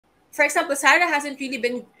for example, Sara hasn't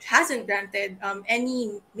granted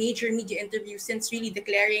any major media interview since really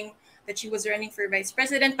declaring that she was running for vice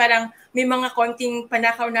president. Parang may mga konting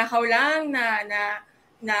panakaw-nakaw lang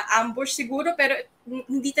na ambush siguro, pero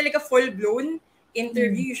hindi talaga full-blown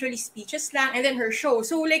interview, usually speeches lang, and then her show.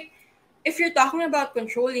 So like, if you're talking about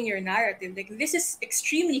controlling your narrative, like this is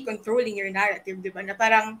extremely controlling your narrative, di ba? Na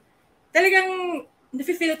parang talagang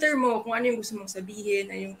nafi-filter mo kung ano yung gusto mong sabihin,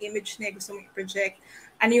 ano yung image na gusto mong i-project,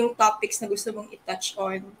 ano yung topics na gusto mong i-touch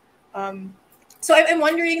on. So I'm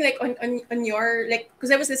wondering, like, on your, like, because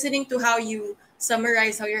I was listening to how you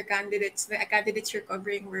summarize how your candidates, the candidates you're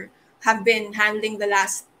covering have been handling the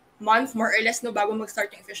last month, more or less, no, bago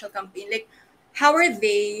mag-start yung official campaign. Like, how are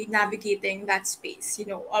they navigating that space, and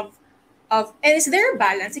is there a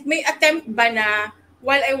balance? Like, may attempt ba na,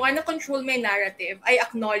 while I want to control my narrative, I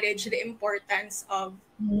acknowledge the importance of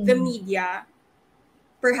the media,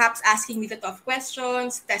 perhaps asking me the tough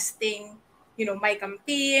questions, testing, my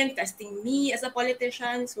campaign, testing me as a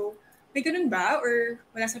politician. So, may ganun ba? Or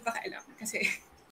wala sa pakialam? Kasi